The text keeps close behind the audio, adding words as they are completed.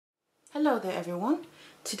Hello there everyone.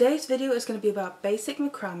 Today's video is going to be about basic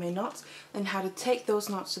macrame knots and how to take those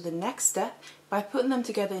knots to the next step by putting them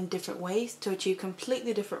together in different ways to achieve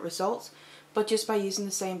completely different results, but just by using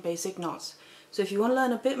the same basic knots. So if you want to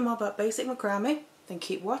learn a bit more about basic macrame, then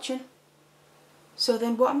keep watching. So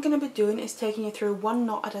then what I'm going to be doing is taking you through one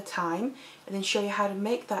knot at a time and then show you how to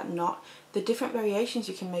make that knot, the different variations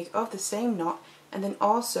you can make of the same knot, and then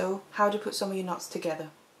also how to put some of your knots together.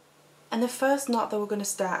 And the first knot that we're going to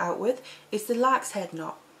start out with is the lark's head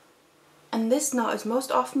knot. And this knot is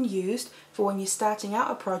most often used for when you're starting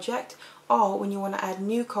out a project or when you want to add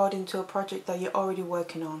new cord into a project that you're already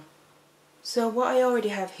working on. So what I already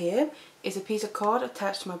have here is a piece of cord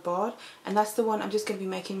attached to my board, and that's the one I'm just going to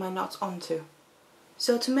be making my knots onto.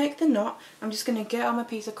 So to make the knot, I'm just going to get on my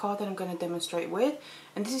piece of cord that I'm going to demonstrate with,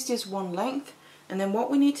 and this is just one length. And then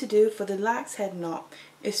what we need to do for the lark's head knot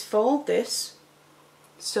is fold this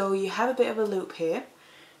so you have a bit of a loop here,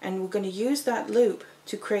 and we're going to use that loop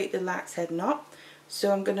to create the lark's head knot.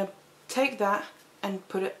 So I'm going to take that and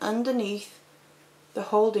put it underneath the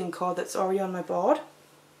holding cord that's already on my board,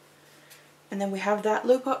 and then we have that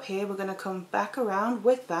loop up here. We're going to come back around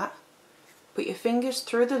with that, put your fingers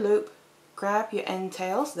through the loop, grab your end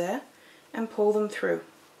tails there and pull them through,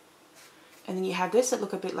 and then you have this that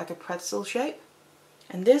look a bit like a pretzel shape,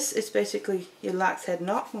 and this is basically your lark's head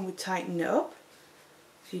knot when we tighten it up.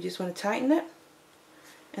 So you just want to tighten it,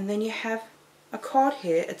 and then you have a cord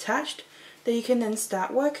here attached that you can then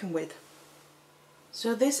start working with.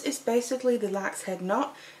 So this is basically the lark's head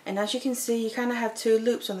knot, and as you can see, you kind of have two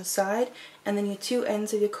loops on the side and then your two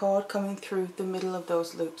ends of your cord coming through the middle of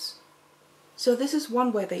those loops. So this is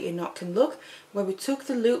one way that your knot can look, where we took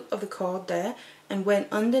the loop of the cord there and went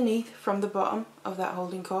underneath from the bottom of that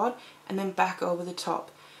holding cord and then back over the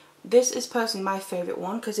top. This is personally my favourite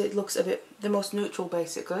one because it looks a bit the most neutral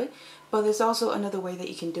basically, but there's also another way that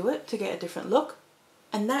you can do it to get a different look,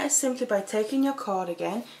 and that is simply by taking your cord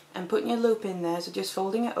again and putting your loop in there, so just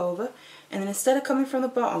folding it over, and then instead of coming from the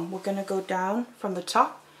bottom, we're going to go down from the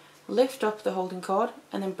top, lift up the holding cord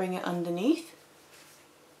and then bring it underneath.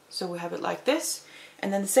 So we have it like this,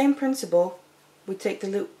 and then the same principle, we take the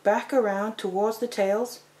loop back around towards the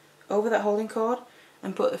tails over that holding cord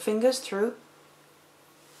and put the fingers through,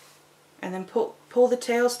 and then pull the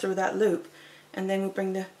tails through that loop, and then we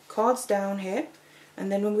bring the cords down here,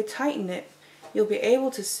 and then when we tighten it, you'll be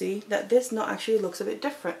able to see that this knot actually looks a bit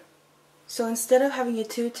different. So instead of having your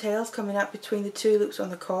two tails coming out between the two loops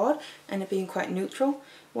on the cord and it being quite neutral,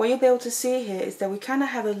 what you'll be able to see here is that we kind of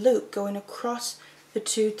have a loop going across the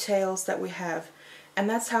two tails that we have, and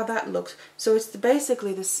that's how that looks. So it's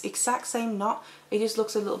basically this exact same knot, it just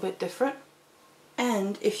looks a little bit different.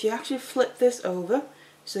 And if you actually flip this over,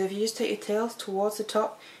 so if you just take your tails towards the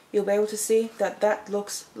top, you'll be able to see that that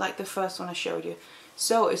looks like the first one I showed you.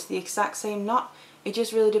 So it's the exact same knot, it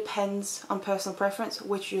just really depends on personal preference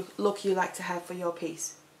which look you like to have for your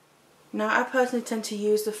piece. Now I personally tend to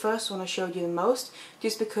use the first one I showed you the most,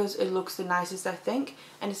 just because it looks the nicest I think,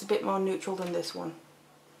 and it's a bit more neutral than this one.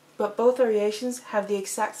 But both variations have the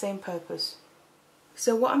exact same purpose.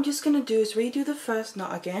 So what I'm just going to do is redo the first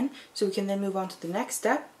knot again, so we can then move on to the next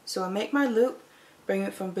step. So I make my loop, bring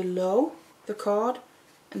it from below the cord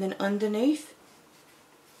and then underneath,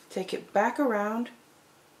 take it back around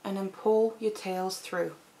and then pull your tails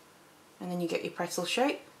through, and then you get your pretzel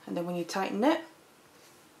shape, and then when you tighten it,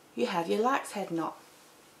 you have your lark's head knot.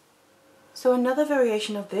 So another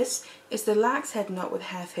variation of this is the lark's head knot with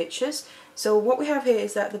half hitches. So what we have here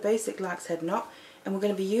is that the basic lark's head knot, and we're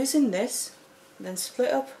going to be using this, then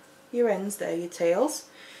split up your ends there, your tails.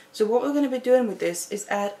 So what we're going to be doing with this is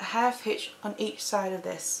add a half hitch on each side of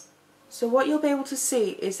this. So what you'll be able to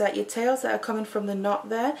see is that your tails that are coming from the knot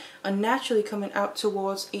there are naturally coming out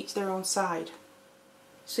towards each their own side.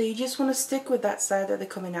 So you just want to stick with that side that they're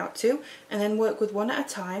coming out to and then work with one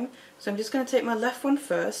at a time. So I'm just going to take my left one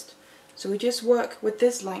first. So we just work with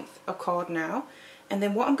this length of cord now, and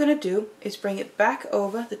then what I'm going to do is bring it back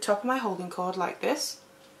over the top of my holding cord like this,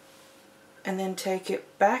 and then take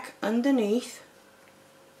it back underneath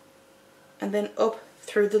and then up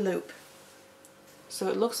through the loop. So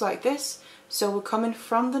it looks like this. So we're coming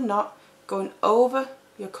from the knot, going over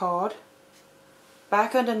your cord,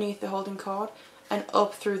 back underneath the holding cord and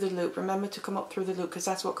up through the loop. Remember to come up through the loop because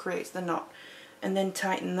that's what creates the knot. And then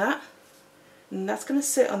tighten that, and that's going to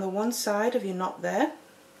sit on the one side of your knot there.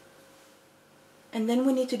 And then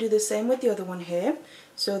we need to do the same with the other one here.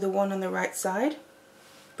 So the one on the right side,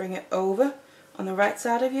 bring it over on the right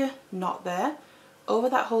side of your knot there, over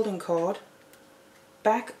that holding cord,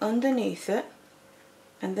 back underneath it,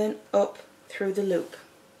 and then up through the loop.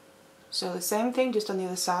 So the same thing just on the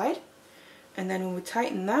other side, and then when we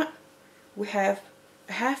tighten that, we have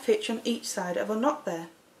a half hitch on each side of a knot there.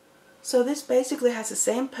 So this basically has the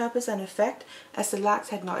same purpose and effect as the lax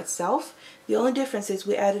head knot itself. The only difference is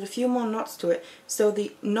we added a few more knots to it, so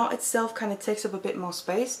the knot itself kind of takes up a bit more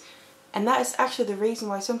space, and that is actually the reason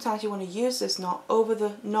why sometimes you want to use this knot over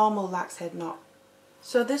the normal lax head knot.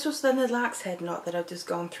 So this was then the lax head knot that I've just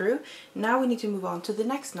gone through. Now we need to move on to the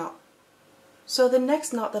next knot. So the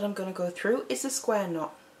next knot that I'm going to go through is the square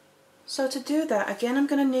knot. So to do that, again, I'm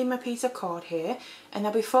going to need my piece of cord here, and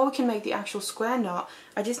now before we can make the actual square knot,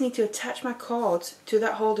 I just need to attach my cords to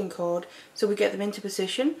that holding cord so we get them into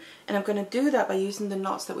position, and I'm going to do that by using the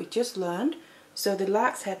knots that we just learned. So the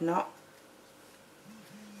lax head knot,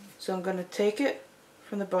 so I'm going to take it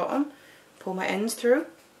from the bottom, pull my ends through,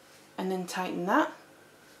 and then tighten that.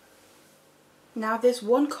 Now this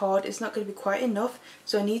one cord is not going to be quite enough,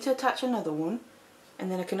 so I need to attach another one.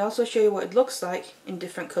 And then I can also show you what it looks like in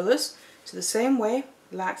different colours. So the same way,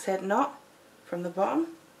 lax head knot from the bottom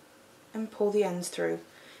and pull the ends through.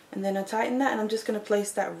 And then I tighten that, and I'm just going to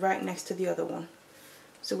place that right next to the other one.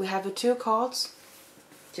 So we have the two cords,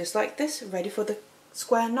 just like this, ready for the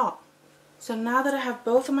square knot. So now that I have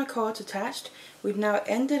both of my cords attached, we've now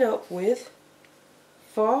ended up with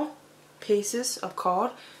 4 pieces of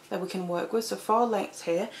cord that we can work with, so 4 lengths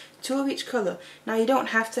here, 2 of each colour. Now you don't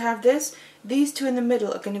have to have this. These 2 in the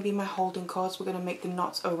middle are going to be my holding cords. We're going to make the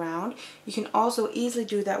knots around. You can also easily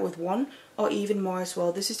do that with 1 or even more as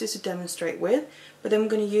well. This is just to demonstrate with, but then we're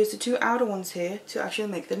going to use the 2 outer ones here to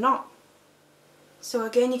actually make the knot. So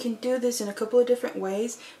again, you can do this in a couple of different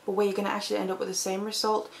ways, but where you're going to actually end up with the same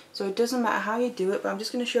result. So it doesn't matter how you do it, but I'm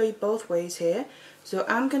just going to show you both ways here. So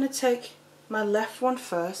I'm going to take my left one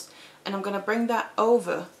first, and I'm going to bring that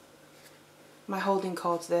over my holding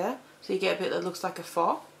cords there, so you get a bit that looks like a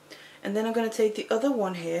 4. And then I'm going to take the other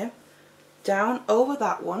one here down over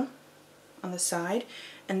that one on the side,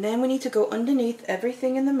 and then we need to go underneath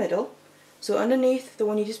everything in the middle. So underneath the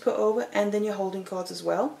one you just put over, and then your holding cords as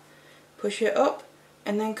well. Push it up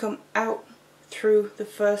and then come out through the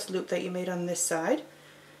first loop that you made on this side,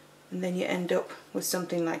 and then you end up with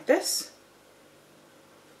something like this.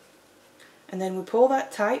 And then we pull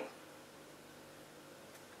that tight,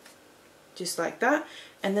 just like that,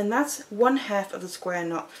 and then that's 1/2 of the square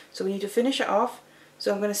knot. So we need to finish it off.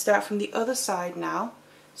 So I'm going to start from the other side now.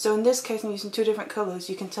 So in this case I'm using 2 different colours.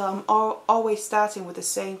 You can tell I'm always starting with the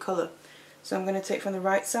same colour. So I'm going to take from the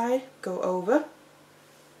right side, go over,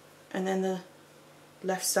 and then the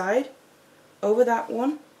left side, over that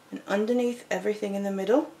one, and underneath everything in the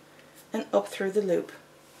middle, and up through the loop.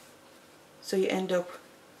 So you end up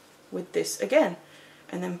with this again,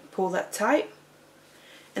 and then pull that tight,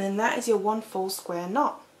 and then that is your 1 full square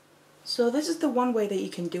knot. So this is the one way that you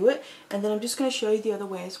can do it, and then I'm just going to show you the other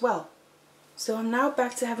way as well. So I'm now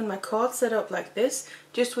back to having my cord set up like this,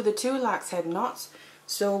 just with the 2 lax head knots.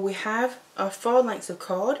 So we have our 4 lengths of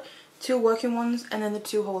cord, 2 working ones, and then the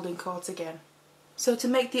 2 holding cords again. So to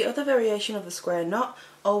make the other variation of the square knot,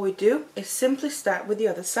 all we do is simply start with the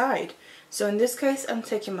other side. So in this case I'm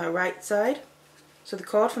taking my right side, so the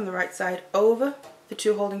cord from the right side over the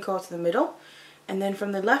 2 holding cords in the middle, and then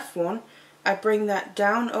from the left one I bring that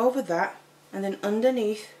down over that, and then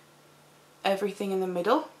underneath everything in the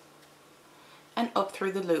middle and up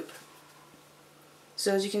through the loop.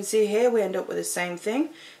 So as you can see here, we end up with the same thing.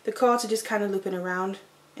 The cords are just kind of looping around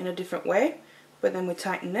in a different way, but then we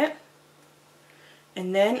tighten it.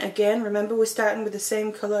 And then again, remember we're starting with the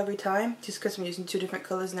same colour every time, just because I'm using 2 different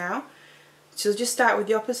colours now. So just start with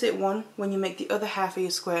the opposite one when you make the other half of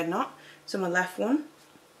your square knot. So my left one,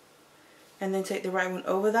 and then take the right one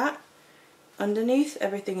over that, underneath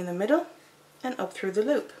everything in the middle, and up through the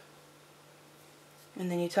loop. And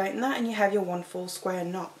then you tighten that, and you have your 1 full square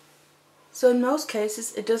knot. So in most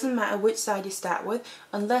cases it doesn't matter which side you start with,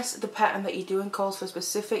 unless the pattern that you're doing calls for a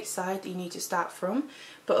specific side that you need to start from,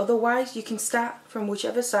 but otherwise you can start from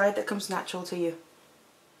whichever side that comes natural to you.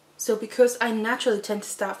 So because I naturally tend to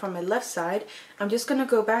start from my left side, I'm just going to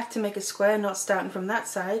go back to make a square knot starting from that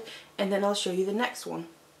side, and then I'll show you the next one.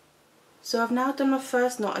 So I've now done my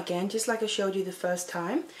first knot again, just like I showed you the first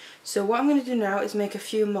time. So what I'm going to do now is make a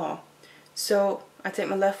few more. So I take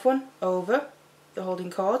my left one over the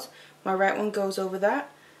holding cords, my right one goes over that,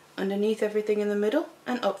 underneath everything in the middle,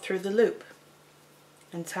 and up through the loop.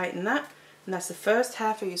 And tighten that, and that's the first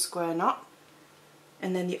half of your square knot.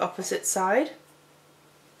 And then the opposite side,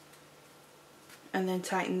 and then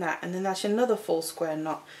tighten that, and then that's another full square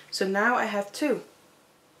knot. So now I have 2.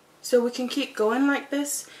 So we can keep going like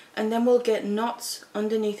this, and then we'll get knots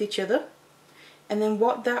underneath each other, and then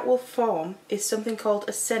what that will form is something called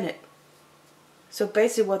a sennet. So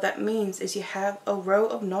basically what that means is you have a row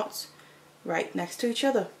of knots right next to each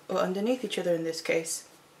other, or underneath each other in this case.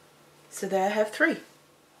 So there I have 3.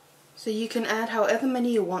 So you can add however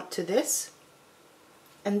many you want to this.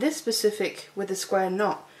 And this specific with the square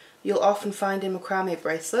knot you'll often find in macrame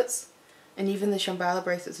bracelets, and even the shambhala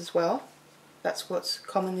bracelets as well. That's what's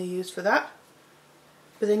commonly used for that.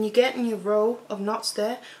 But then you get in your row of knots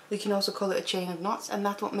there, we can also call it a chain of knots, and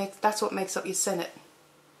that's what makes up your senet.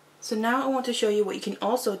 So now I want to show you what you can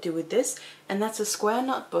also do with this, and that's a square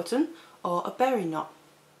knot button or a berry knot.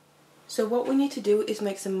 So what we need to do is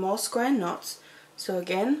make some more square knots. So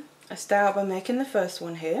again, I start out by making the first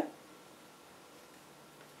one here,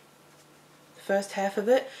 the first half of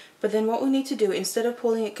it, but then what we need to do, instead of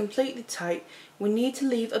pulling it completely tight, we need to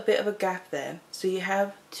leave a bit of a gap there. So you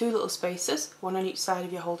have 2 little spaces, one on each side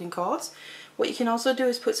of your holding cords. What you can also do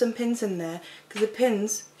is put some pins in there, because the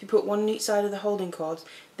pins, if you put one on each side of the holding cords,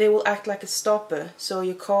 they will act like a stopper, so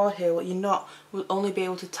your cord here, your knot, will only be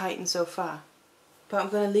able to tighten so far. But I'm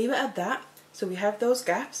going to leave it at that, so we have those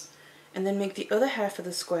gaps, and then make the other half of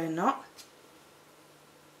the square knot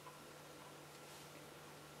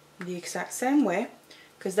the exact same way,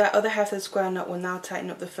 because that other half of the square knot will now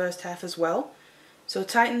tighten up the first half as well. So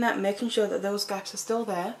tighten that, making sure that those gaps are still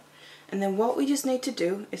there, and then what we just need to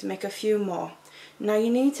do is make a few more. Now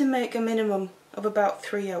you need to make a minimum of about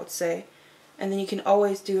 3, I would say, and then you can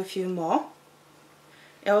always do a few more.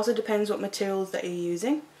 It also depends what materials that you're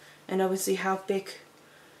using, and obviously how big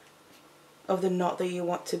of the knot that you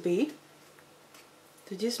want to be.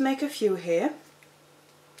 So just make a few here.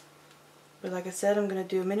 But like I said, I'm going to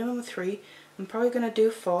do a minimum of 3. I'm probably going to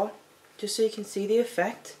do 4, just so you can see the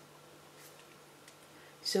effect.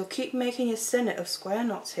 So keep making your senet of square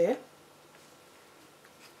knots here.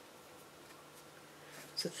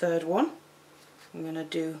 So third one, I'm going to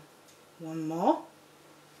do 1 more.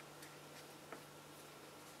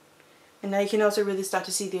 And now you can also really start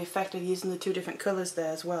to see the effect of using the 2 different colours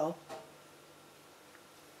there as well.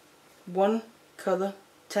 One colour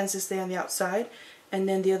tends to stay on the outside, and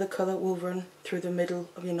then the other colour will run through the middle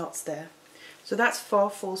of your knots there. So that's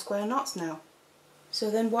 4 full square knots now.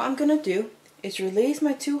 So then what I'm going to do is release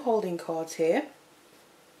my 2 holding cords here,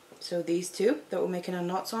 so these 2 that we're making our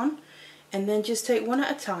knots on, and then just take one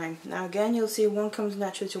at a time. Now again, you'll see one comes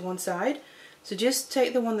naturally to one side, so just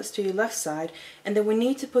take the one that's to your left side, and then we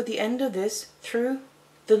need to put the end of this through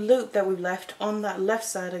the loop that we've left on that left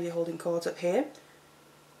side of your holding cords up here.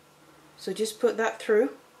 So just put that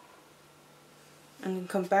through, and then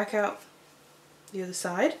come back out the other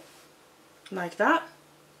side like that,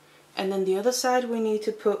 and then the other side we need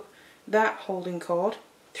to put that holding cord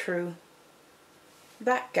through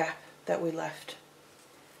that gap that we left,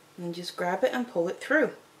 and then just grab it and pull it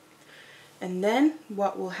through. And then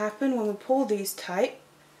what will happen when we pull these tight,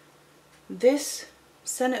 this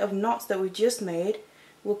senet of knots that we just made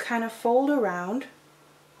will kind of fold around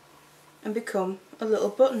and become a little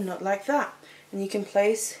button knot like that. And you can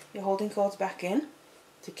place your holding cords back in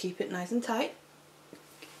to keep it nice and tight.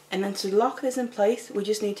 And then to lock this in place, we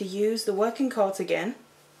just need to use the working cords again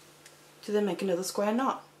to then make another square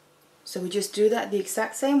knot. So we just do that the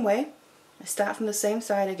exact same way. I start from the same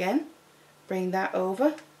side again, bring that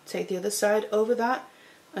over, take the other side over that,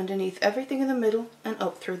 underneath everything in the middle and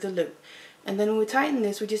up through the loop. And then when we tighten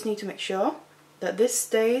this, we just need to make sure that this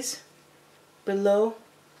stays below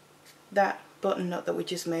that button knot that we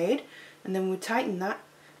just made, and then when we tighten that,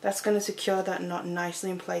 that's going to secure that knot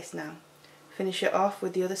nicely in place now. Finish it off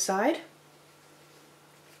with the other side,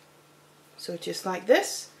 so just like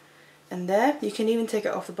this, and there you can even take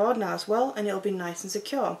it off the board now as well, and it'll be nice and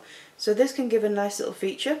secure. So this can give a nice little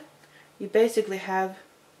feature. You basically have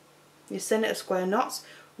your senet of square knots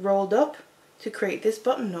rolled up to create this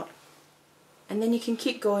button knot. And then you can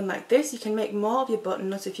keep going like this. You can make more of your button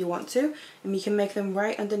knots if you want to, and you can make them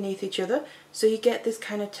right underneath each other, so you get this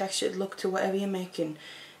kind of textured look to whatever you're making.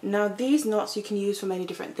 Now these knots you can use for many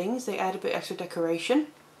different things. They add a bit extra decoration.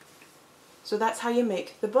 So that's how you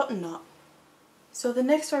make the button knot. So the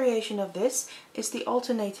next variation of this is the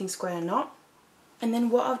alternating square knot. And then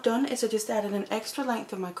what I've done is I just added an extra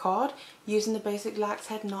length of my cord using the basic lark's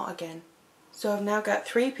head knot again. So I've now got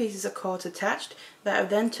 3 pieces of cords attached that I've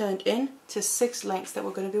then turned in to 6 lengths that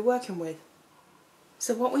we're going to be working with.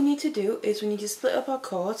 So what we need to do is we need to split up our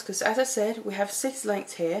cords, because as I said, we have 6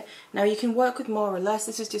 lengths here. Now you can work with more or less.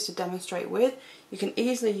 This is just to demonstrate with. You can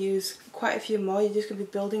easily use quite a few more. You're just going to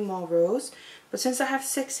be building more rows. But since I have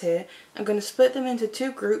 6 here, I'm going to split them into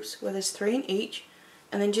 2 groups where there's 3 in each,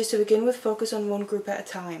 and then just to begin with, focus on one group at a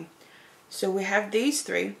time. So we have these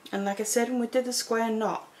 3, and like I said when we did the square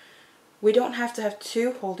knot, we don't have to have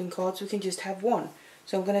 2 holding cords, we can just have 1.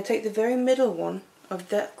 So I'm going to take the very middle one of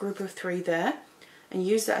that group of 3 there, and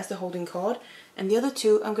use that as the holding cord, and the other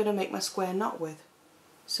two I'm going to make my square knot with.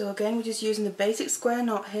 So again, we're just using the basic square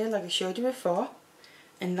knot here like I showed you before,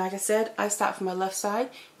 and like I said, I start from my left side.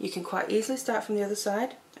 You can quite easily start from the other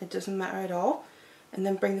side, it doesn't matter at all, and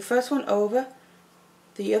then bring the first one over,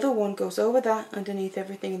 the other one goes over that underneath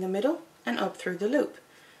everything in the middle and up through the loop,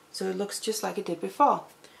 so it looks just like it did before.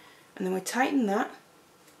 And then we tighten that,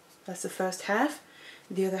 that's the first half.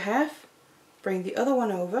 The other half, bring the other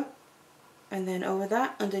one over, and then over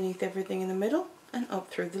that underneath everything in the middle and up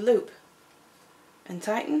through the loop, and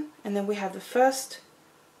tighten, and then we have the first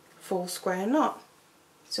full square knot.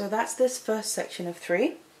 So that's this first section of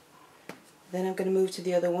 3. Then I'm going to move to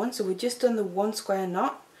the other one. So we've just done the one square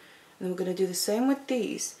knot, and then we're going to do the same with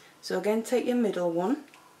these. So again, take your middle one,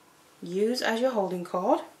 use as your holding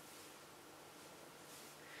cord,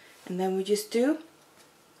 and then we just do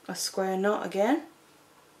a square knot again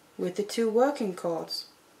with the 2 working cords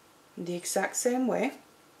the exact same way,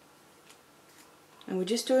 and we're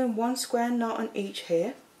just doing 1 square knot on each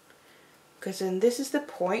here, because then this is the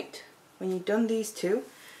point when you've done these 2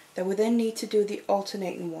 that we then need to do the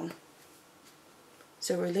alternating one.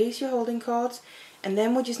 So release your holding cords, and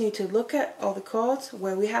then we just need to look at all the cords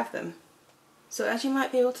where we have them. So as you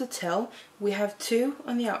might be able to tell, we have 2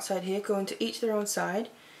 on the outside here going to each their own side,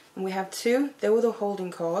 and we have 2, they were the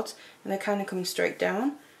holding cords, and they're kind of coming straight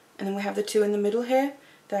down, and then we have the 2 in the middle here,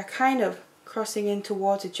 they're kind of crossing in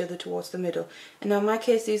towards each other towards the middle. And now in my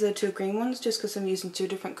case these are the 2 green ones just because I'm using 2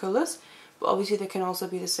 different colours, but obviously they can also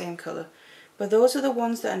be the same colour. But those are the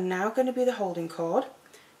ones that are now going to be the holding cord.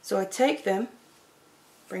 So I take them,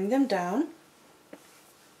 bring them down,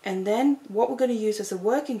 and then what we're going to use as the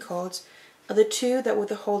working cords are the 2 that were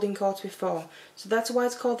the holding cords before. So that's why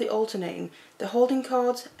it's called the alternating. The holding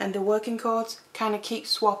cords and the working cords kind of keep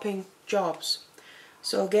swapping jobs.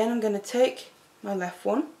 So again, I'm going to take my left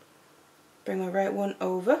one, bring my right one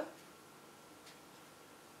over,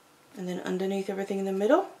 and then underneath everything in the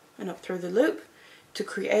middle and up through the loop to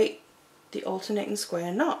create the alternating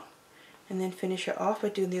square knot, and then finish it off by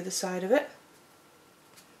doing the other side of it.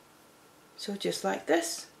 So just like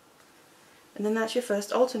this, and then that's your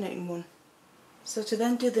first alternating one. So to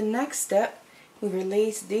then do the next step, we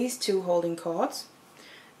release these 2 holding cords,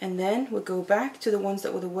 and then we'll go back to the ones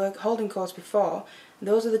that were the holding cords before.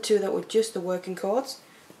 Those are the 2 that were just the working cords.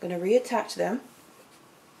 I'm going to reattach them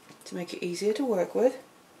to make it easier to work with,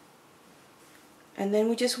 and then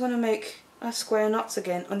we just want to make our square knots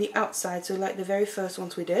again on the outside, so like the very first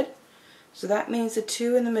ones we did. So that means the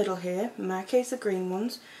 2 in the middle here, in my case the green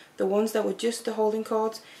ones, the ones that were just the holding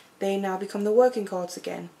cords, they now become the working cords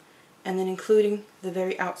again, and then including the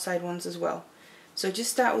very outside ones as well. So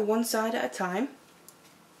just start with one side at a time,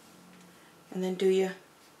 and then do your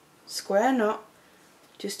square knot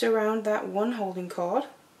just around that one holding cord,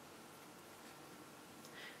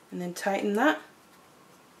 and then tighten that,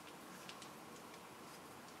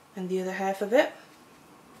 and the other half of it,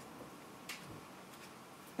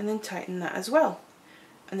 and then tighten that as well.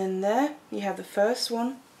 And then there you have the first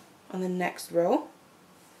one on the next row,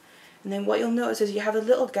 and then what you'll notice is you have a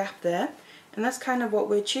little gap there, and that's kind of what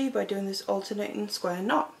we achieve by doing this alternating square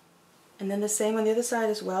knot. And then the same on the other side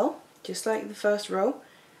as well, just like the first row,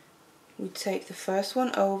 we take the first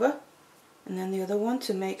one over and then the other one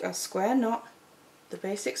to make a square knot, the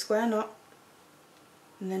basic square knot,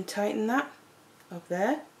 and then tighten that up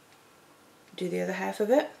there, do the other half of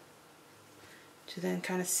it to then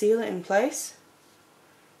kind of seal it in place.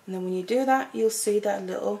 And then when you do that, you'll see that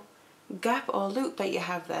little gap or loop that you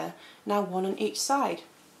have there, now 1 on each side.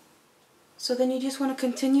 So then you just want to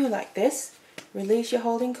continue like this, release your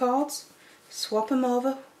holding cords, swap them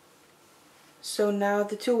over. So now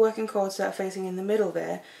the 2 working cords that are facing in the middle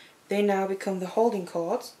there, they now become the holding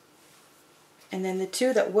cords, and then the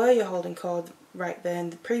 2 that were your holding cord right there in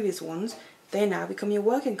the previous ones, they now become your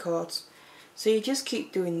working cords. So you just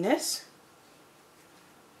keep doing this,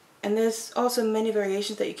 and there's also many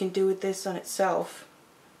variations that you can do with this on itself.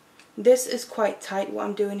 This is quite tight what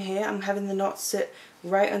I'm doing here. I'm having the knots sit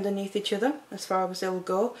right underneath each other as far as it will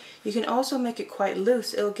go. You can also make it quite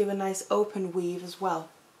loose, it'll give a nice open weave as well.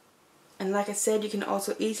 And like I said, you can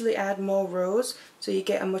also easily add more rows so you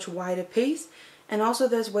get a much wider piece, and also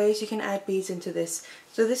there's ways you can add beads into this.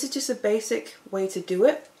 So this is just a basic way to do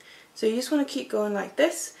it. So you just want to keep going like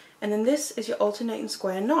this, and then this is your alternating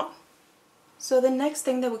square knot. So the next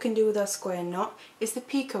thing that we can do with our square knot is the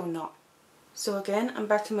picot knot. So again, I'm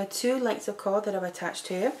back to my 2 lengths of cord that I've attached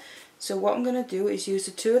here. So what I'm going to do is use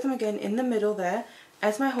the 2 of them again in the middle there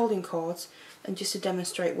as my holding cords, and just to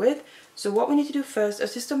demonstrate with. So what we need to do first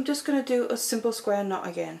is I'm just going to do a simple square knot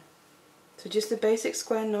again. So just the basic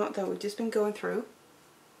square knot that we've just been going through.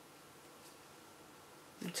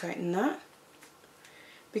 and tighten that,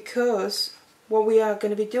 because what we are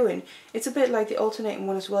going to be doing, it's a bit like the alternating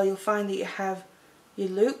one as well. You'll find that you have your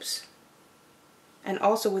loops, and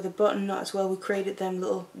also with the button knot as well, we created them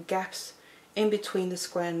little gaps in between the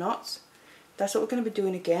square knots. That's what we're going to be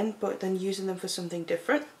doing again, but then using them for something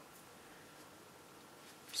different.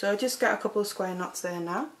 So I just got a couple of square knots there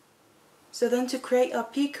now. So then to create our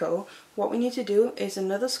picot, what we need to do is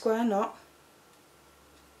another square knot.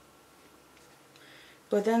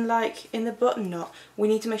 But then, like in the button knot, we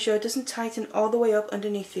need to make sure it doesn't tighten all the way up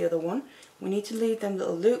underneath the other one. We need to leave them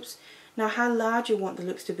little loops. Now how large you want the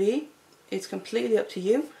loops to be, it's completely up to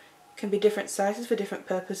you. It can be different sizes for different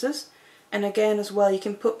purposes. And again as well, you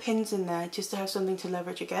can put pins in there just to have something to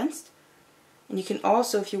leverage against. And you can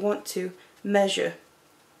also, if you want to, measure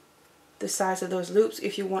the size of those loops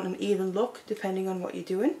if you want an even look, depending on what you're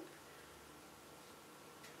doing.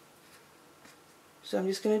 So I'm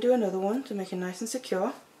just going to do another one to make it nice and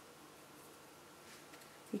secure.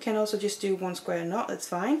 You can also just do one square knot, that's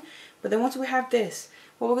fine. But then once we have this,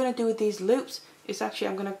 what we're going to do with these loops is actually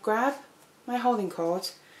I'm going to grab my holding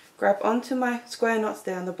cords, grab onto my square knots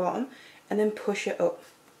there on the bottom, and then push it up.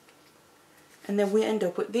 And then we end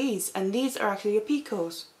up with these, and these are actually your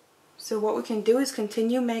picots. So what we can do is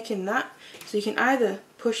continue making that. So you can either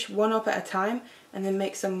push one up at a time and then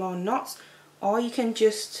make some more knots, or you can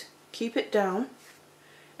just keep it down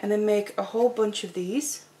and then make a whole bunch of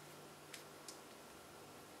these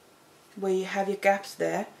where you have your gaps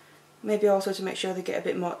there, maybe also to make sure they get a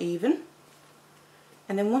bit more even.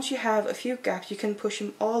 And then once you have a few gaps, you can push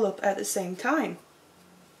them all up at the same time.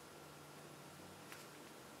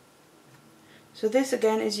 So this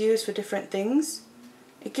again is used for different things.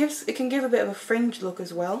 It can give a bit of a fringe look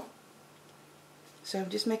as well. So I'm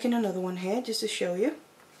just making another one here just to show you.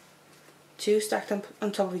 Two stacked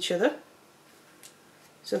on top of each other.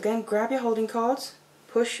 So again, grab your holding cords,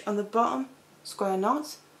 push on the bottom square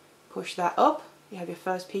knot, push that up, you have your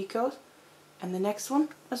first picot, and the next one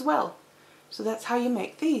as well. So that's how you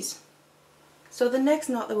make these. So the next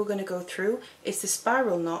knot that we're going to go through is the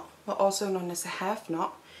spiral knot, or also known as a half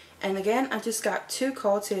knot. And again, I've just got two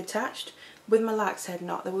cords here attached with my lax head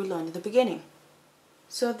knot that we learned at the beginning.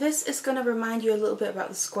 So this is going to remind you a little bit about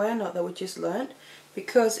the square knot that we just learned,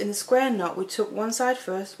 because in the square knot we took one side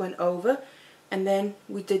first, went over, and then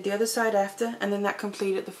we did the other side after, and then that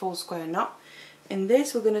completed the full square knot. In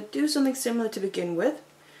this we're going to do something similar to begin with.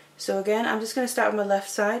 So again, I'm just going to start with my left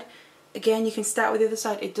side. Again, you can start with the other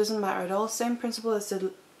side, it doesn't matter at all, same principle as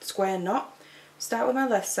the square knot. Start with my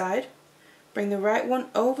left side, bring the right one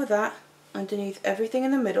over that, underneath everything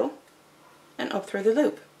in the middle, and up through the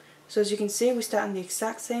loop. So as you can see, we start in the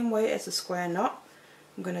exact same way as the square knot.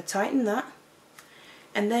 I'm going to tighten that.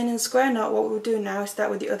 And then in the square knot, what we'll do now is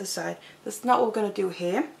start with the other side. That's not what we're going to do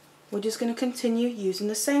here. We're just going to continue using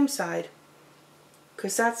the same side.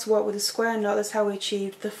 Because that's what, with the square knot, that's how we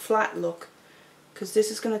achieved the flat look. Because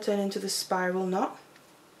this is going to turn into the spiral knot.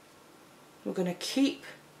 We're going to keep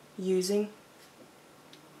using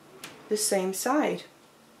the same side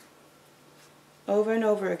over and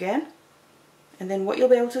over again. And then what you'll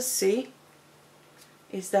be able to see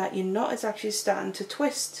is that your knot is actually starting to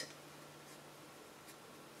twist.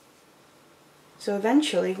 So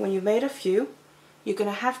eventually, when you've made a few, you're going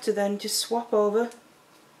to have to then just swap over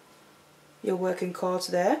your working cords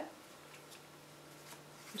there.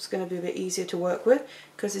 It's going to be a bit easier to work with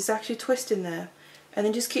because it's actually twisting there. And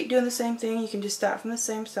then just keep doing the same thing. You can just start from the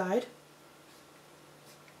same side,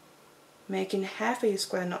 making half of your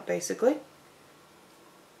square knot basically,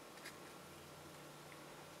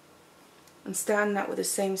 and starting that with the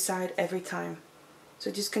same side every time. So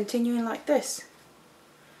just continuing like this.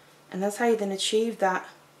 And that's how you then achieve that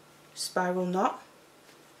spiral knot.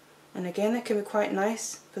 And again, that can be quite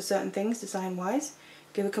nice for certain things design wise.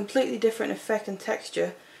 Give a completely different effect and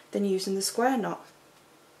texture than using the square knot.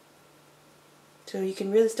 So you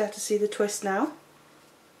can really start to see the twist now.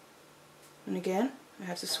 And again, I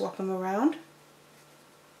have to swap them around.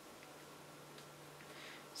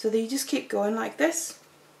 So that you just keep going like this,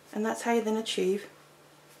 and that's how you then achieve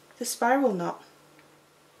the spiral knot.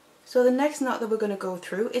 So the next knot that we're going to go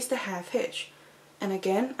through is the half hitch. And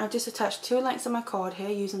again, I've just attached two lengths of my cord here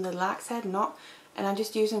using the lax head knot, and I'm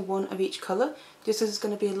just using one of each colour just as it's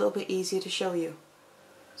going to be a little bit easier to show you.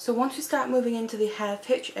 So once we start moving into the half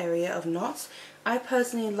hitch area of knots, I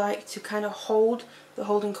personally like to kind of hold the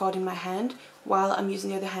holding cord in my hand while I'm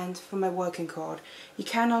using the other hand for my working cord. You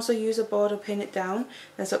can also use a board or pin it down,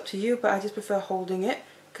 that's up to you, but I just prefer holding it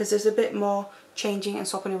because there's a bit more changing and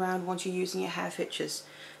swapping around once you're using your half hitches.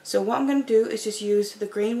 So what I'm going to do is just use the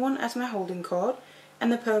green one as my holding cord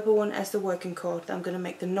and the purple one as the working cord that I'm going to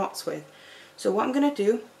make the knots with. So what I'm going to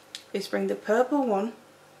do is bring the purple one,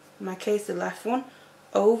 in my case the left one,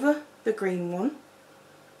 over the green one,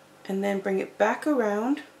 and then bring it back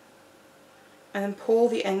around and then pull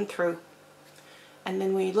the end through. And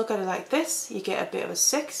then when you look at it like this, you get a bit of a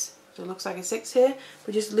 6. So it looks like a 6 here.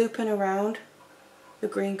 We're just looping around the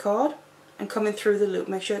green cord and coming through the loop.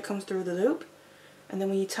 Make sure it comes through the loop. And then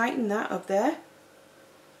when you tighten that up there,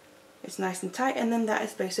 it's nice and tight, and then that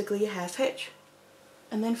is basically your half hitch.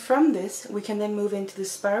 And then from this, we can then move into the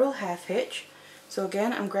spiral half hitch. So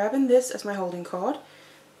again, I'm grabbing this as my holding cord.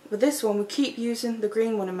 With this one, we keep using the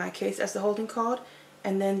green one in my case as the holding cord,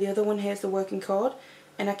 and then the other one here is the working cord,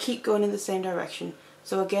 and I keep going in the same direction.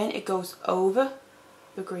 So again, it goes over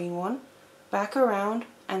the green one, back around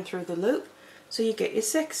and through the loop, so you get your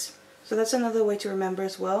 6. So that's another way to remember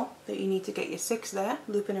as well, that you need to get your 6 there,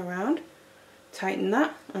 looping around. Tighten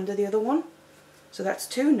that under the other one, so that's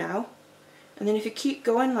 2 now. And then if you keep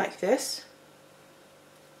going like this,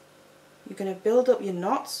 you're going to build up your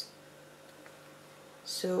knots.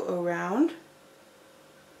 So around,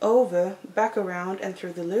 over, back around and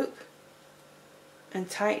through the loop, and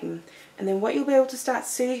tighten. And then what you'll be able to start to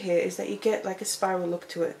see here is that you get like a spiral look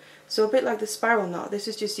to it. So a bit like the spiral knot, this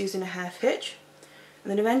is just using a half hitch,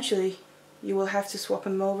 and then eventually you will have to swap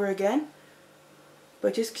them over again.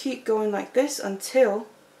 But just keep going like this until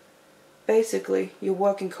basically your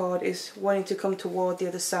working cord is wanting to come toward the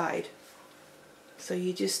other side. So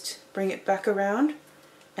you just bring it back around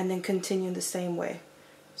and then continue in the same way.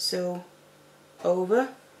 So over,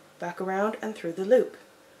 back around and through the loop.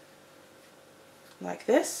 Like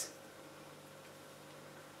this.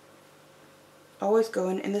 Always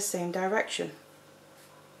going in the same direction.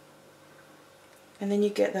 And then you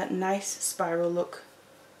get that nice spiral look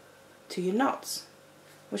to your knots,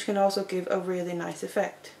 which can also give a really nice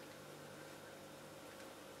effect.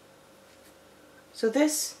 So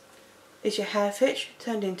this is your half hitch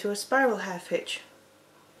turned into a spiral half hitch.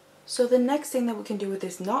 So the next thing that we can do with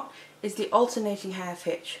this knot is the alternating half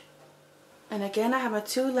hitch. And again, I have my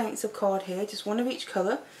 2 lengths of cord here, just one of each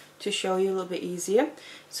colour, to show you a little bit easier.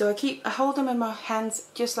 So I hold them in my hands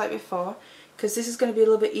just like before, because this is going to be a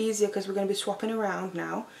little bit easier because we're going to be swapping around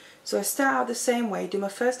now. So I start out the same way, do my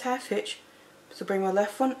first half hitch, so bring my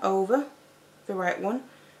left one over the right one,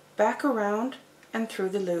 back around and through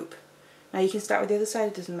the loop. Now you can start with the other side,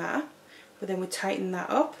 it doesn't matter, but then we tighten that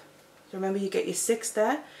up. So remember, you get your 6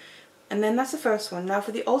 there, and then that's the first one. Now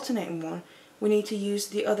for the alternating one, we need to use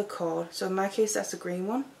the other cord. So in my case, that's the green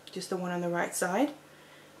one, just the one on the right side.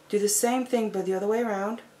 Do the same thing but the other way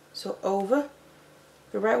around. So over,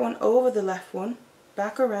 the right one over the left one,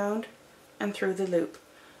 back around and through the loop.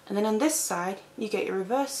 And then on this side, you get your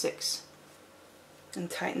reverse 6. And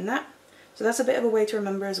tighten that. So that's a bit of a way to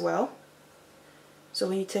remember as well. So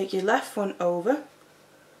when you take your left one over,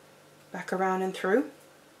 back around and through,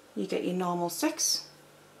 you get your normal 6.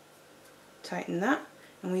 Tighten that.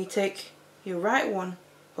 And when you take your right one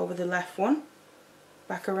over the left one,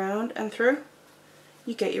 back around and through,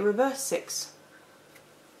 you get your reverse 6.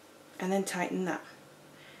 And then tighten that.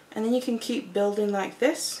 And then you can keep building like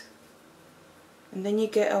this, and then you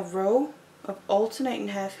get a row of alternating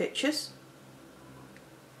half hitches.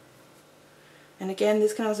 And again,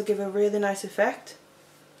 this can also give a really nice effect,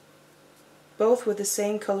 both with the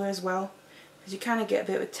same colour as well, because you kind of get a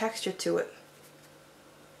bit of a texture to it.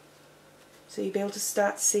 So you'll be able to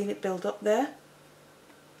start seeing it build up there.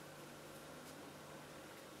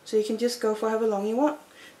 So you can just go for however long you want.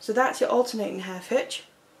 So that's your alternating half hitch.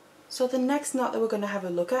 So the next knot that we're going to have a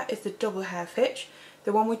look at is the double half hitch.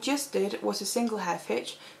 The one we just did was a single half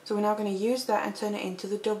hitch, so we're now going to use that and turn it into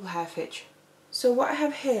the double half hitch. So what I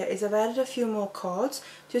have here is I've added a few more cords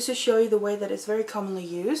just to show you the way that it's very commonly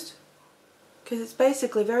used, because it's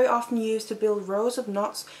basically very often used to build rows of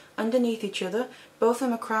knots underneath each other, both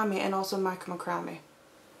in macrame and also micro macrame.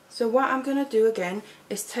 So what I'm going to do again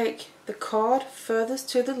is take the cord furthest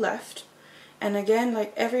to the left, and again,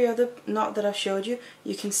 like every other knot that I've showed you,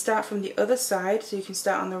 you can start from the other side, so you can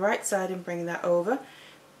start on the right side and bring that over,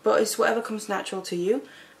 but it's whatever comes natural to you.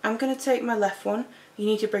 I'm going to take my left one, you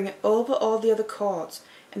need to bring it over all the other cords,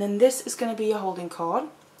 and then this is going to be your holding cord,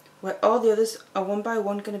 where all the others are one by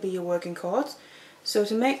one going to be your working cords. So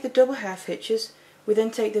to make the double half hitches, we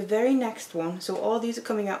then take the very next one, so all these are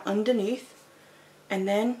coming out underneath, and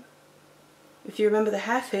then if you remember the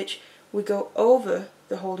half hitch, we go over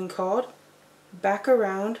the holding cord, back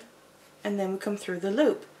around, and then we come through the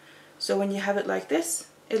loop. So when you have it like this,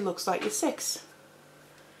 it looks like your 6.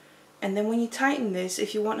 And then when you tighten this,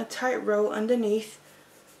 if you want a tight row underneath,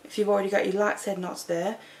 if you've already got your lark's head knots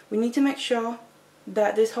there, we need to make sure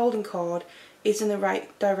that this holding cord is in the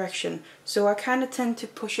right direction. So I kind of tend to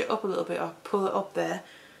push it up a little bit, or pull it up there,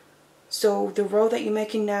 so the row that you're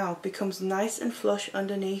making now becomes nice and flush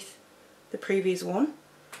underneath the previous one.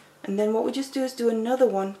 And then what we just do is do another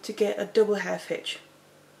one to get a double half hitch,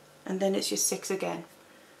 and then it's your 6 again.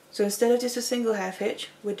 So instead of just a single half hitch,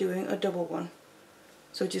 we're doing a double one.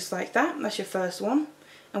 So just like that, that's your first one.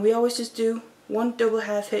 And we always just do one double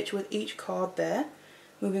half hitch with each card there.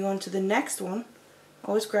 Moving on to the next one,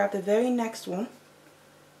 always grab the very next one.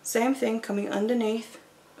 Same thing, coming underneath,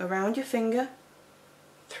 around your finger,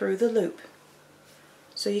 through the loop.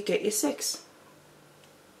 So you get your 6.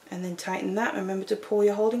 And then tighten that. Remember to pull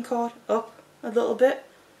your holding cord up a little bit,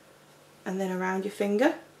 and then around your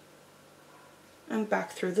finger and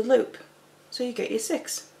back through the loop. So you get your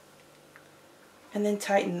 6. And then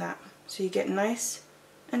tighten that. So you get nice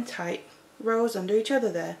and tight rows under each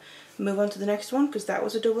other there. Move on to the next one, because that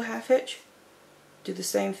was a double half hitch. Do the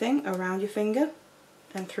same thing around your finger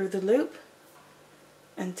and through the loop,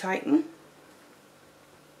 and tighten,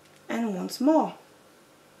 and once more.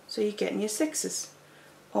 So you're getting your 6s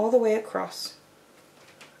all the way across.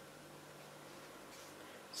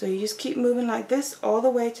 So you just keep moving like this all the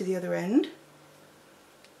way to the other end.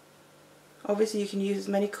 Obviously you can use as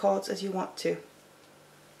many cords as you want to.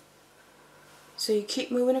 So you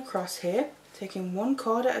keep moving across here, taking one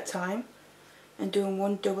cord at a time and doing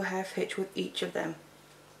one double half hitch with each of them.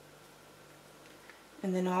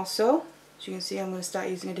 And then also, as you can see, I'm going to start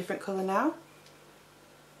using a different colour now.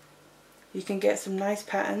 You can get some nice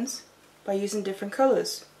patterns by using different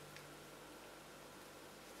colours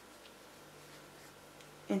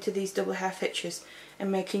into these double half hitches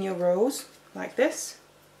and making your rows like this.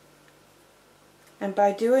 And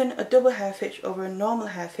by doing a double half hitch over a normal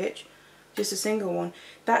half hitch, just a single one,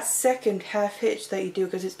 that second half hitch that you do,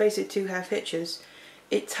 because it's basically 2 half hitches,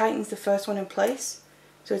 it tightens the first one in place.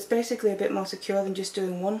 So it's basically a bit more secure than just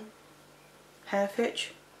doing one half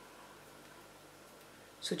hitch.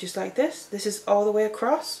 So just like this, this is all the way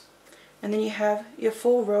across, and then you have your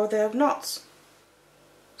full row there of knots.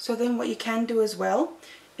 So then what you can do as well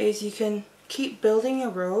is you can keep building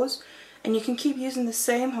your rows, and you can keep using the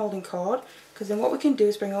same holding cord, because then what we can do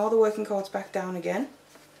is bring all the working cords back down again,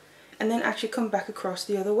 and then actually come back across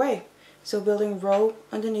the other way. So building row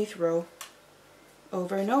underneath row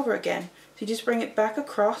over and over again. So you just bring it back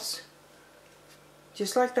across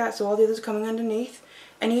just like that, so all the others are coming underneath,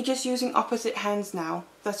 and you're just using opposite hands now.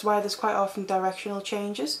 That's why there's quite often directional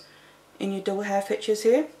changes in your double half hitches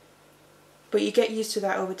here, but you get used to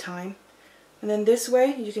that over time. And then this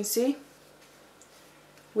way, you can see,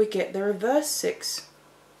 we get the reverse 6,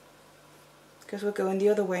 because we're going the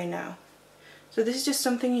other way now. So this is just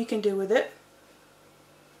something you can do with it,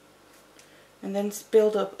 and then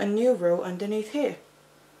build up a new row underneath here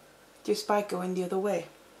just by going the other way.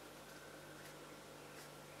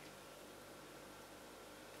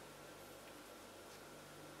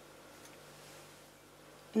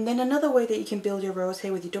 And then another way that you can build your rows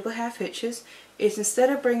here with your double half hitches is, instead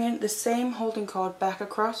of bringing the same holding cord back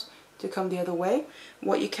across to come the other way,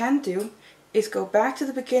 what you can do is go back to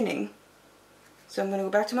the beginning. So I'm going to go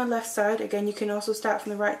back to my left side. Again, you can also start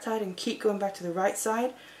from the right side and keep going back to the right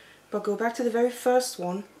side, but go back to the very first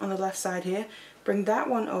one on the left side here, bring that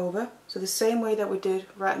one over, so the same way that we did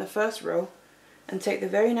right in the first row, and take the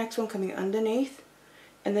very next one coming underneath,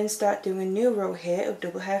 and then start doing a new row here of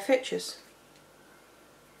double half hitches.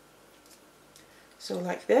 So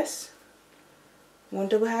like this, one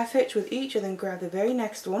double half hitch with each, and then grab the very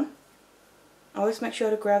next one. Always make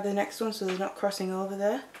sure to grab the next one so they're not crossing over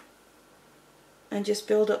there, and just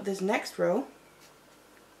build up this next row.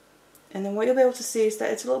 And then what you'll be able to see is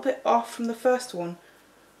that it's a little bit off from the first one,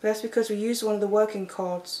 but that's because we used one of the working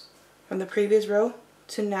cords from the previous row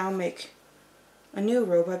to now make a new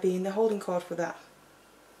row by being the holding cord for that.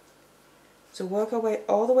 So work our way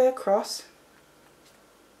all the way across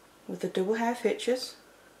with the double half hitches.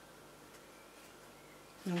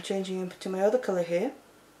 And I'm changing into my other colour here.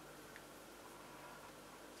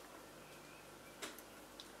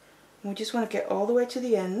 And we just want to get all the way to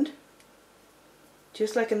the end,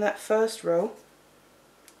 just like in that first row.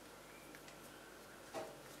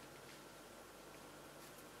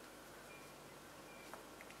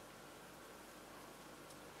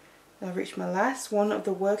 I've reached my last one of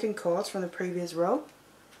the working cords from the previous row.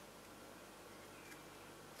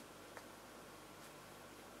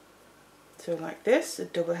 So like this, a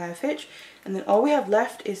double half hitch, and then all we have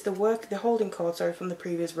left is the holding cord, from the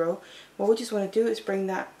previous row. What we just want to do is bring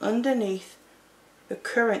that underneath the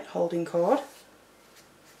current holding cord,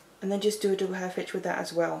 and then just do a double half hitch with that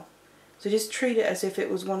as well. So just treat it as if it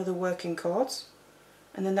was one of the working cords,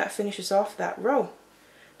 and then that finishes off that row.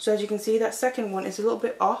 So as you can see, that second one is a little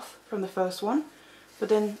bit off from the first one, but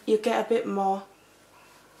then you get a bit more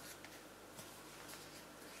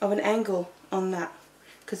of an angle on that,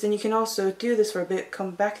 because then you can also do this for a bit, come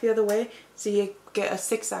back the other way, so you get a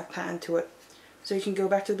zigzag pattern to it. So you can go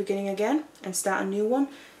back to the beginning again and start a new one,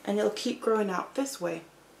 and it'll keep growing out this way.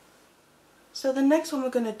 So the next one we're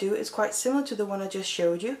going to do is quite similar to the one I just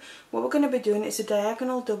showed you. What we're going to be doing is a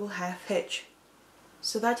diagonal double half hitch.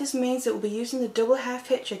 So that just means that we'll be using the double half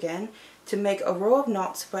hitch again to make a row of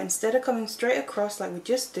knots, but instead of coming straight across like we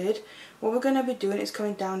just did, what we're going to be doing is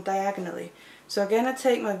coming down diagonally. So again, I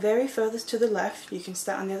take my very furthest to the left. You can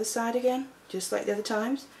start on the other side again, just like the other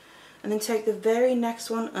times, and then take the very next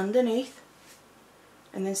one underneath,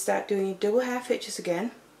 and then start doing your double half hitches again.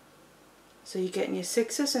 So you're getting your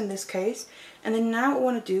sixes in this case, and then now what we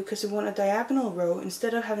want to do, because we want a diagonal row,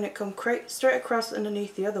 instead of having it come straight across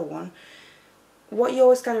underneath the other one, what you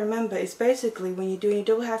always got to remember is basically when you're doing your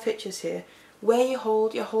double half hitches here, where you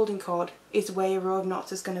hold your holding cord is where your row of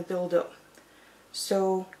knots is going to build up.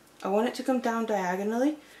 So I want it to come down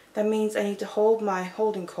diagonally. That means I need to hold my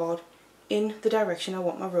holding cord in the direction I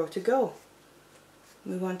want my row to go.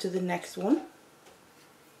 Move on to the next one.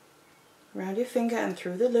 Round your finger and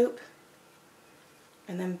through the loop,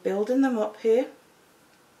 and then building them up here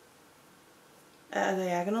at a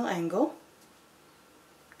diagonal angle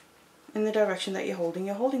in the direction that you're holding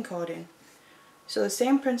your holding cord in. So the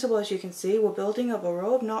same principle, as you can see, we're building up a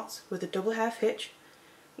row of knots with a double half hitch.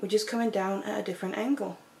 We're just coming down at a different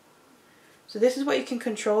angle. So this is what you can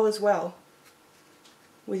control as well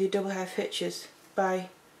with your double half hitches, by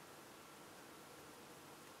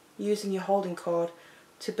using your holding cord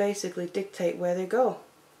to basically dictate where they go.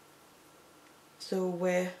 So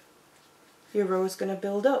where your row is going to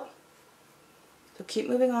build up. So keep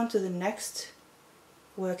moving on to the next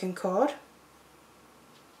working cord.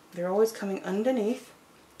 They're always coming underneath.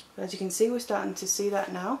 But as you can see, we're starting to see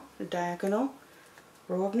that now, the diagonal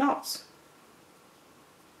row of knots.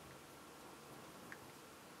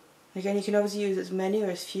 Again, you can always use as many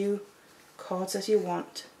or as few cords as you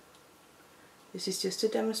want. This is just to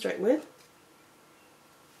demonstrate with.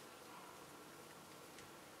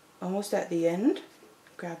 Almost at the end,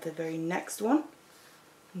 grab the very next one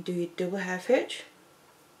and do your double half hitch.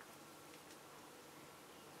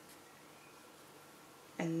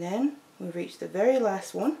 And then we reach the very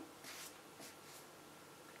last one,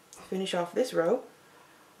 finish off this row,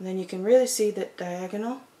 and then you can really see that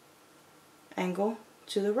diagonal angle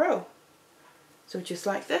to the row. So just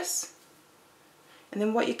like this. And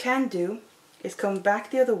then what you can do is come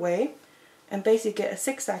back the other way and basically get a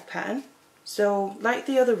zigzag pattern. So like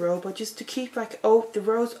the other row, but just to keep like the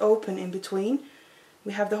rows open in between,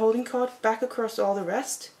 we have the holding cord back across all the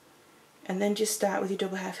rest, and then just start with your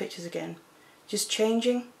double half hitches again. Just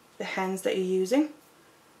changing the hands that you're using,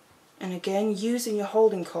 and again using your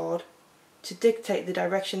holding cord to dictate the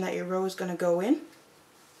direction that your row is going to go in.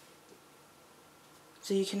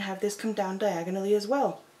 So you can have this come down diagonally as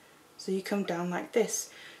well. So you come down like this.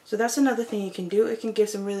 So that's another thing you can do. It can give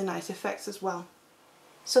some really nice effects as well.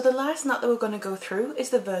 So the last knot that we're going to go through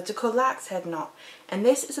is the vertical lark's head knot, and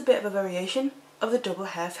this is a bit of a variation of the double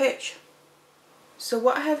half hitch. So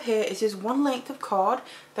what I have here is just one length of cord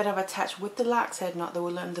that I've attached with the lark's head knot that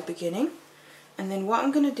we learned at the beginning. And then what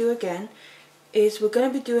I'm going to do again is we're going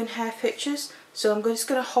to be doing half hitches, so I'm just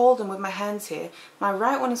going to hold them with my hands here. My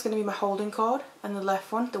right one is going to be my holding cord and the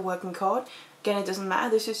left one the working cord. Again, it doesn't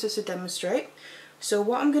matter, this is just to demonstrate. So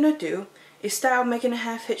what I'm going to do is start out making a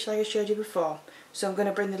half hitch like I showed you before. So I'm going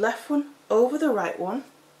to bring the left one over the right one,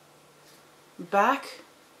 back,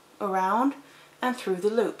 around and through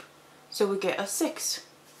the loop. So we get a 6.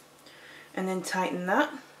 And then tighten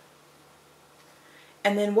that.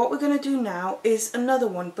 And then what we're going to do now is another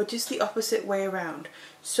one, but just the opposite way around.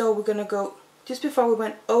 So we're going to go, just before we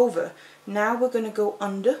went over, now we're going to go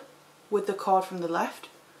under with the cord from the left,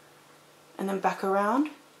 and then back around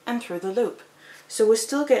and through the loop. So we're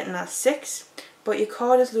still getting that 6, but your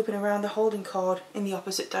cord is looping around the holding cord in the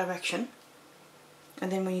opposite direction.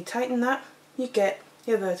 And then when you tighten that, you get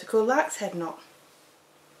your vertical lark's head knot.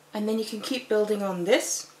 And then you can keep building on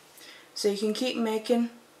this. So you can keep making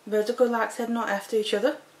vertical lark's head knot after each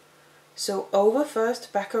other. So over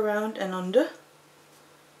first, back around and under.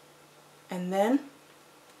 And then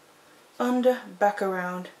under, back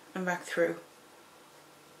around and back through.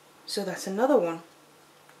 So that's another one.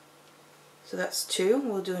 So that's 2.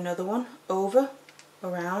 We'll do another one. Over,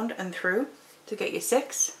 around and through to get your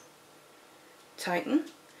 6. Tighten.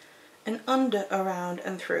 And under, around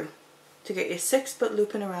and through to get your 6, but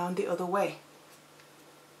looping around the other way.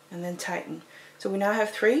 And then tighten. So we now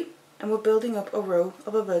have 3, and we're building up a row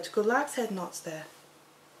of a vertical lark's head knots there.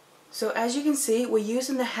 So as you can see, we're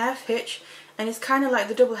using the half hitch, and it's kind of like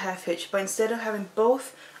the double half hitch, but instead of having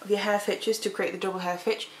both of your half hitches to create the double half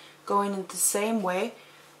hitch going in the same way,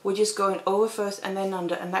 we're just going over first and then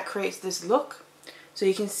under, and that creates this look. So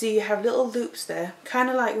you can see you have little loops there, kind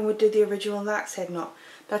of like when we did the original lax head knot.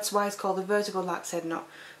 That's why it's called the vertical lax head knot.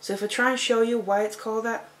 So if I try and show you why it's called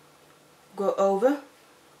that, go over,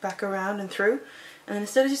 back around and through, and then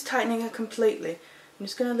instead of just tightening it completely, I'm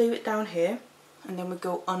just going to leave it down here, and then we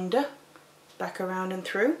go under, back around and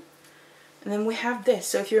through, and then we have this.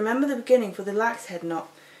 So if you remember the beginning for the lax head knot,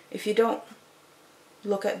 if you don't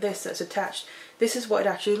look at this that's attached, this is what it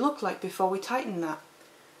actually looked like before we tighten that.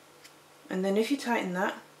 And then if you tighten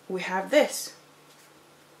that, we have this,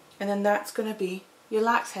 and then that's going to be your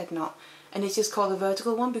lax head knot, and it's just called the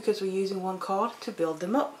vertical one because we're using one cord to build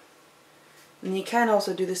them up. And you can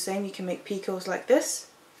also do the same, you can make picots like this,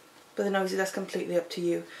 but then obviously that's completely up to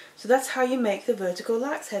you. So that's how you make the vertical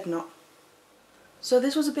lax head knot. So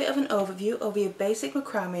this was a bit of an overview of your basic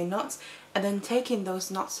macrame knots, and then taking those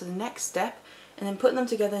knots to the next step and then putting them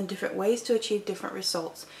together in different ways to achieve different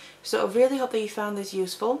results. So I really hope that you found this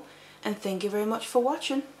useful, and thank you very much for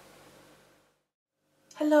watching.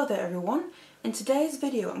 Hello there everyone. In today's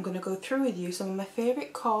video I'm going to go through with you some of my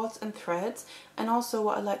favourite cords and threads, and also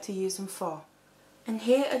what I like to use them for. And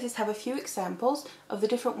here I just have a few examples of the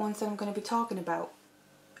different ones that I'm going to be talking about.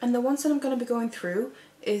 And the ones that I'm going to be going through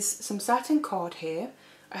is some satin cord here,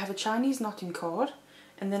 I have a Chinese knotting cord,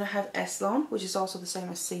 and then I have S-lon, which is also the same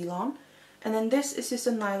as C-lon, and then this is just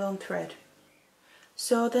a nylon thread.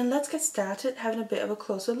 So then let's get started having a bit of a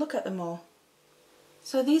closer look at them all.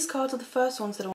 So these cords are the first ones that I